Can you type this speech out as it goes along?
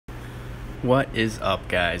What is up,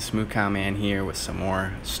 guys? Smooth Man here with some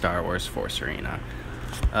more Star Wars Force Arena.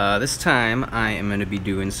 This time I am going to be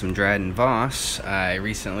doing some Dryden Voss. I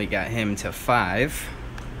recently got him to 5,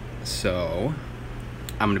 so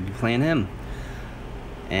I'm going to be playing him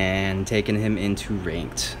and taking him into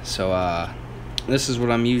ranked. So this is what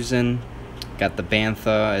I'm using. Got the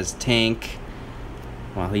Bantha as tank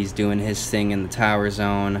while he's doing his thing in the tower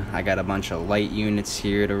zone. I got a bunch of light units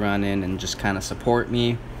here to run in and just kind of support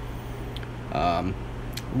me.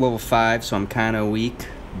 Level 5, so I'm kind of weak,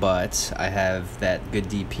 but I have that good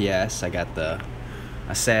DPS. I got the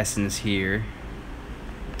assassins here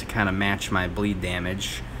to kind of match my bleed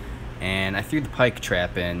damage, and I threw the pike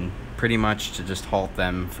trap in pretty much to just halt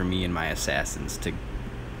them for me and my assassins to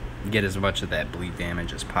get as much of that bleed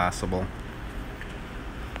damage as possible.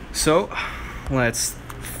 So let's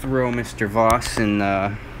throw Mr. Voss in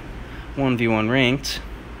 1v1 ranked.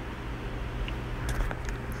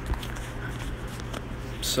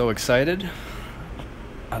 So excited.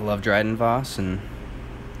 I love Dryden Voss, and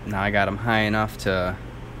now I got him high enough to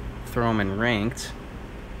throw him in ranked.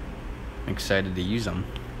 I'm excited to use him.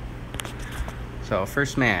 So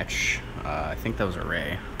first match, I think that was a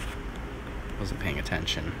Ray. Wasn't paying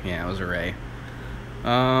attention. Yeah, it was a Ray.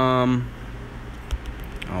 Oh,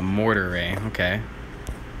 Mortar Ray. Okay.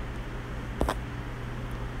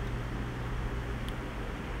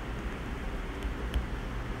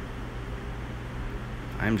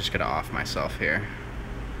 I'm just gonna off myself here.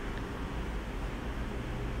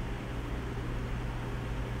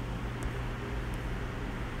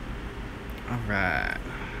 Alright,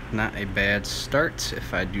 not a bad start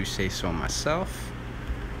if I do say so myself.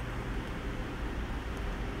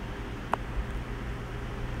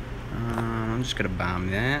 I'm just gonna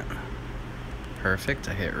bomb that. Perfect,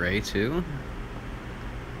 I hit Ray too.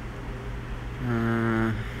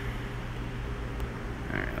 Alright,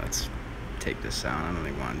 let's take this out. I don't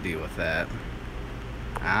even want to deal with that.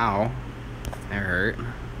 Ow. That hurt.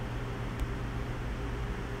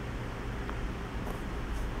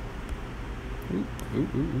 Ooh, ooh,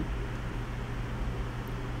 ooh, ooh.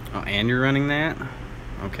 Oh, and you're running that?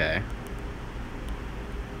 Okay.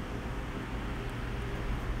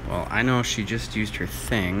 Well, I know she just used her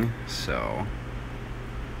thing, so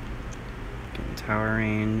getting tower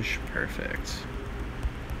range. Perfect.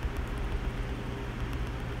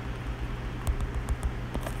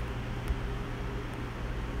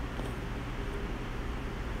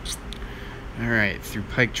 Alright, through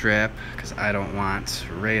pike trap, because I don't want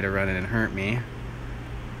Ray to run in and hurt me.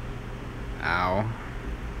 Ow.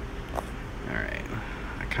 Alright.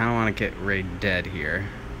 I kind of want to get Ray dead here,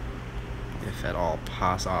 if at all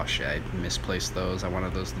possible. Oh shit, I misplaced those. I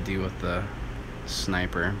wanted those to deal with the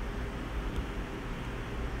sniper.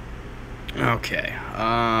 Okay.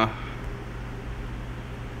 I'm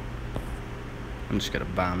just gonna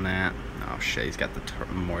bomb that. Oh shit, he's got the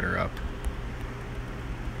mortar up.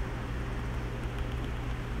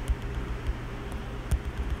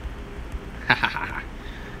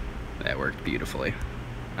 That worked beautifully.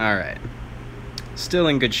 Alright. Still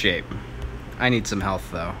in good shape. I need some health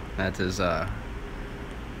though. That is a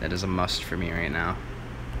must for me right now.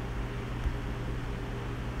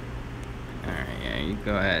 Alright, yeah, you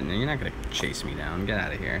go ahead. You're not gonna chase me down. Get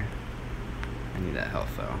out of here. I need that health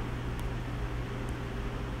though.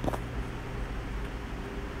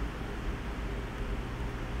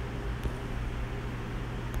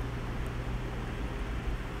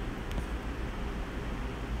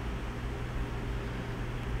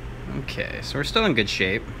 Okay, so we're still in good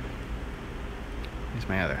shape. Here's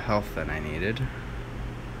my other health that I needed.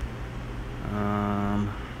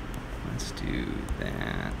 Let's do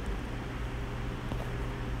that.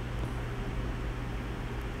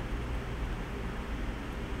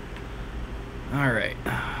 All right.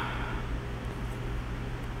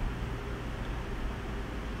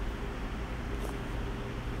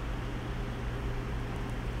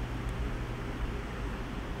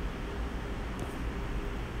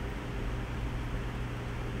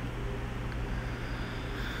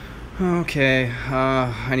 Okay,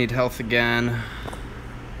 I need health again.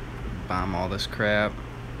 Bomb all this crap.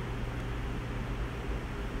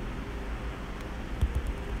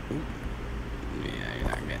 Ooh. Yeah, you're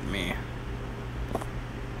not getting me.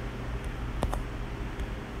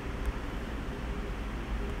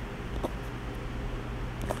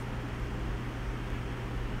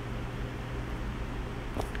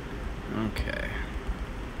 Okay.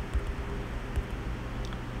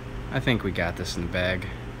 I think we got this in the bag.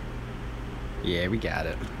 Yeah, we got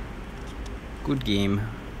it. Good game.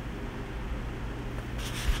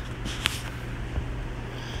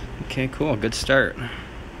 Okay, cool. Good start.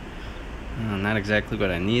 Not exactly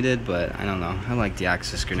what I needed, but I don't know. I like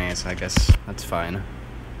Deoxys grenades, so I guess that's fine.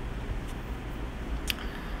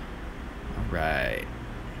 Alright.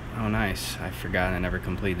 Oh, nice. I forgot I never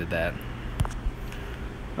completed that.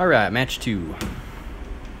 Alright, match 2.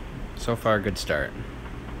 So far, good start.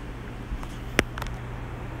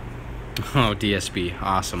 Oh, DSB.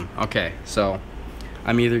 Awesome. Okay, so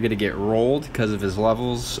I'm either going to get rolled because of his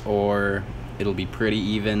levels, or it'll be pretty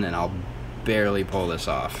even and I'll barely pull this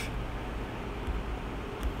off.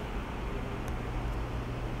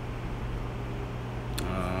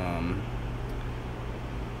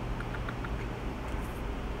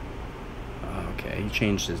 Okay, he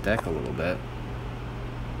changed his deck a little bit.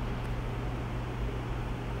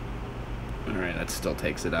 Alright, that still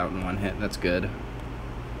takes it out in one hit. That's good.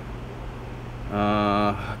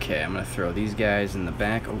 Okay, I'm gonna throw these guys in the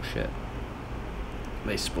back. Oh shit.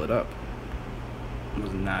 They split up. I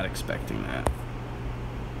was not expecting that.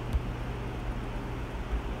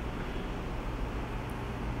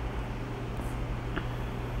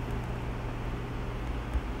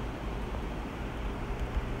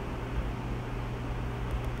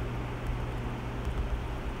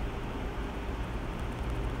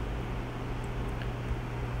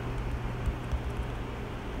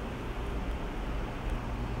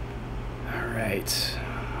 Alright.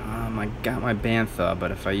 I got my Bantha, but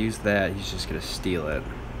if I use that, he's just gonna steal it.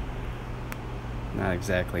 Not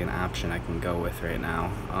exactly an option I can go with right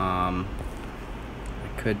now. I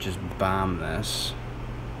could just bomb this.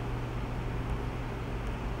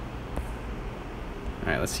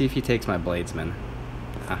 Alright, let's see if he takes my Bladesman.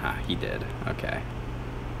 Haha, he did. Okay.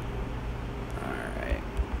 Alright.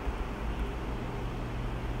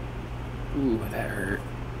 Ooh, that hurt.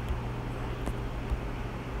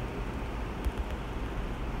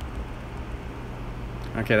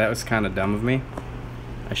 Okay, that was kind of dumb of me.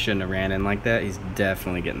 I shouldn't have ran in like that. He's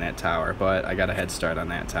definitely getting that tower, but I got a head start on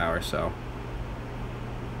that tower, so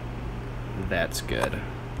that's good.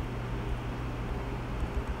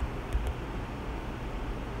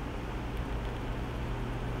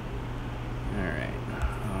 Alright.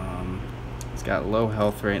 It's got low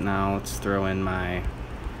health right now. Let's throw in my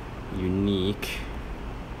unique.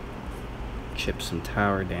 Chip some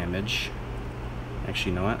tower damage.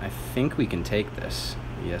 Actually, you know what? I think we can take this.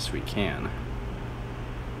 Yes, we can.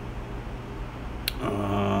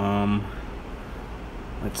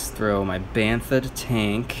 Let's throw my Bantha to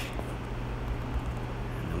tank.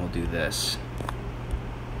 And then we'll do this.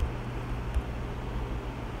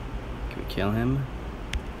 Can we kill him?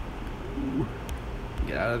 Ooh.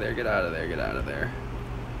 Get out of there, get out of there, get out of there.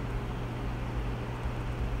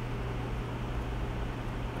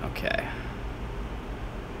 Okay.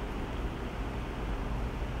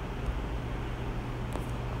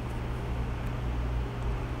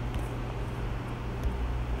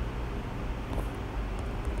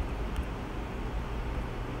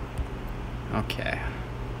 Okay.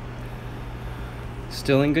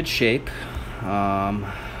 Still in good shape.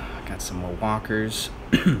 Got some more walkers.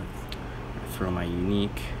 Throw my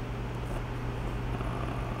unique.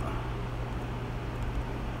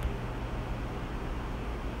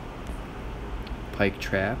 Pike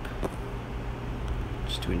trap.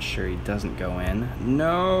 Just to ensure he doesn't go in.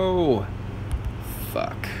 No!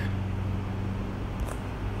 Fuck.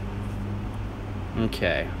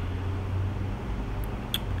 Okay.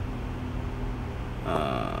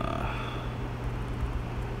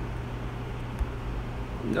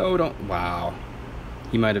 No, don't. Wow.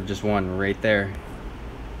 He might have just won right there.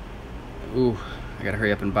 Ooh, I gotta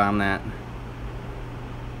hurry up and bomb that.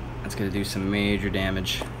 That's gonna do some major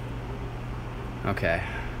damage. Okay.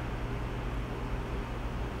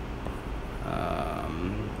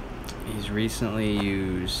 He's recently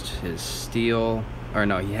used his steel. Or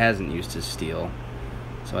no, he hasn't used his steel.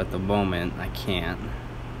 So at the moment, I can't.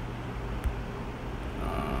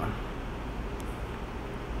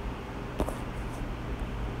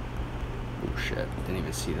 Oh shit, didn't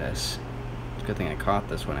even see this. It's a good thing I caught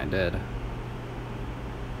this when I did.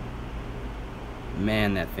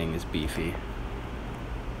 Man, that thing is beefy.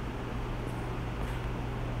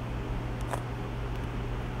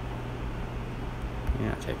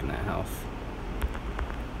 Yeah, taking that health.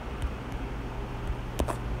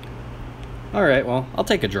 Alright, well, I'll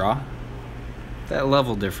take a draw. That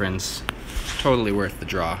level difference, totally worth the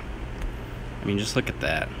draw. I mean, just look at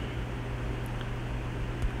that.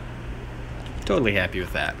 Totally happy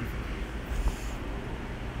with that.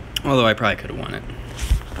 Although I probably could have won it.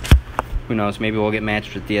 Who knows, maybe we'll get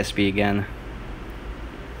matched with DSB again.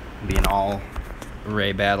 It'll be an all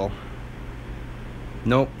array battle.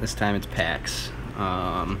 Nope, this time it's packs.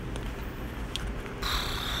 Probably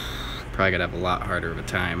gonna have a lot harder of a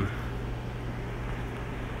time.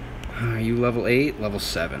 Are you level 8? Level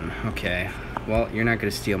 7. Okay. Well, you're not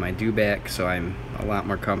going to steal my dewback, so I'm a lot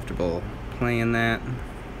more comfortable playing that.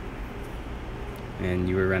 And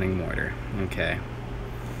you were running mortar. Okay.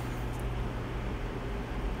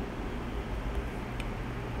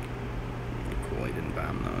 Cool, he didn't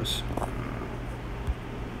bomb those.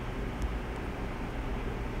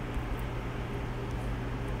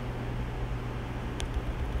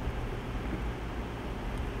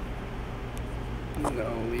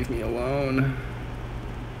 No, leave me alone.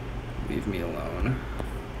 Leave me alone.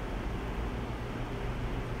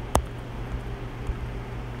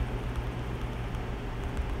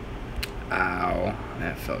 Ow,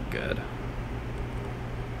 that felt good.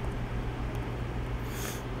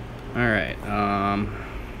 Alright,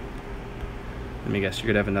 let me guess, you're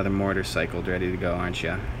gonna have another mortar cycled ready to go, aren't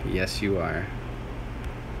you? Yes, you are.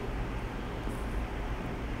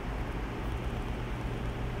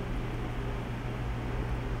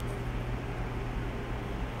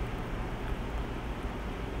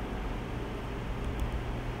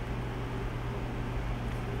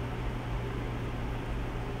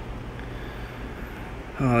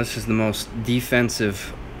 Oh, this is the most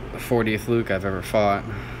defensive 40th Luke I've ever fought.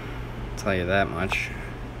 I'll tell you that much.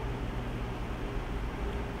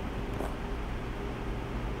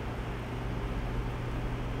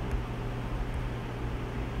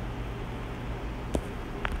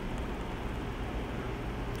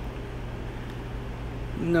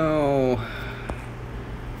 No.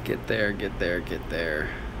 Get there, get there, get there.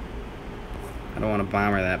 I don't want to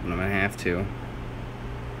bomber that, but I'm going to have to.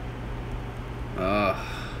 Ugh.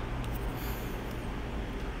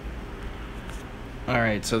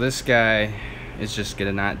 Alright, so this guy is just going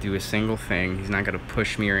to not do a single thing. He's not going to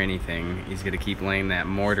push me or anything. He's going to keep laying that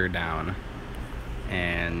mortar down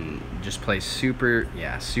and just play super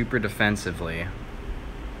defensively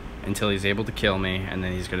until he's able to kill me, and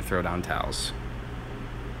then he's going to throw down towels.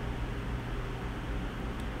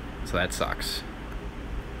 So that sucks.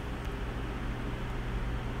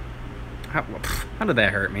 How did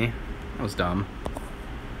that hurt me? That was dumb.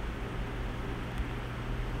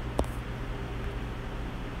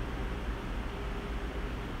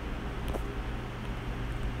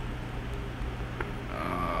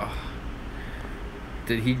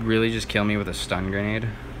 Did he really just kill me with a stun grenade?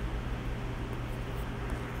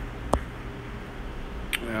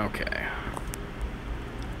 Okay.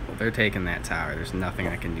 Well, they're taking that tower. There's nothing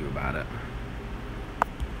I can do about it.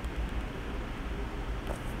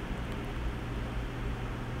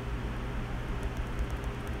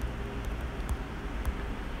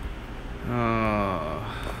 Oh,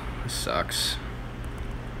 this sucks.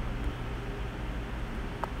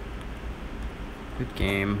 Good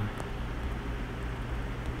game.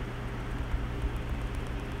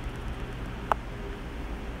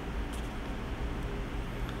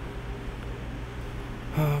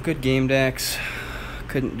 Oh, good game, Dax.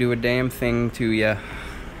 Couldn't do a damn thing to ya.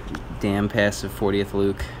 Damn passive 40th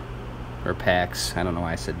Luke. Or Pax. I don't know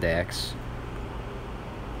why I said Dax.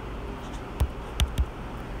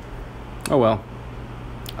 Oh well.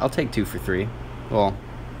 I'll take 2 for 3. Well,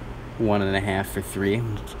 1.5 for 3. I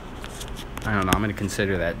don't know. I'm going to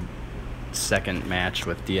consider that second match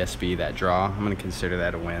with DSB, that draw. I'm going to consider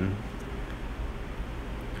that a win.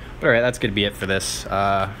 But alright, that's going to be it for this.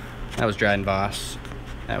 That was Dryden Boss.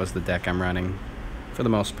 That was the deck I'm running. For the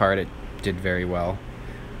most part, it did very well.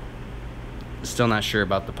 Still not sure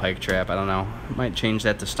about the pike trap. I don't know. Might change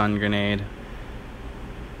that to stun grenade.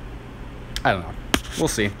 I don't know. We'll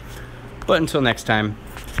see. But until next time,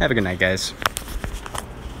 have a good night, guys.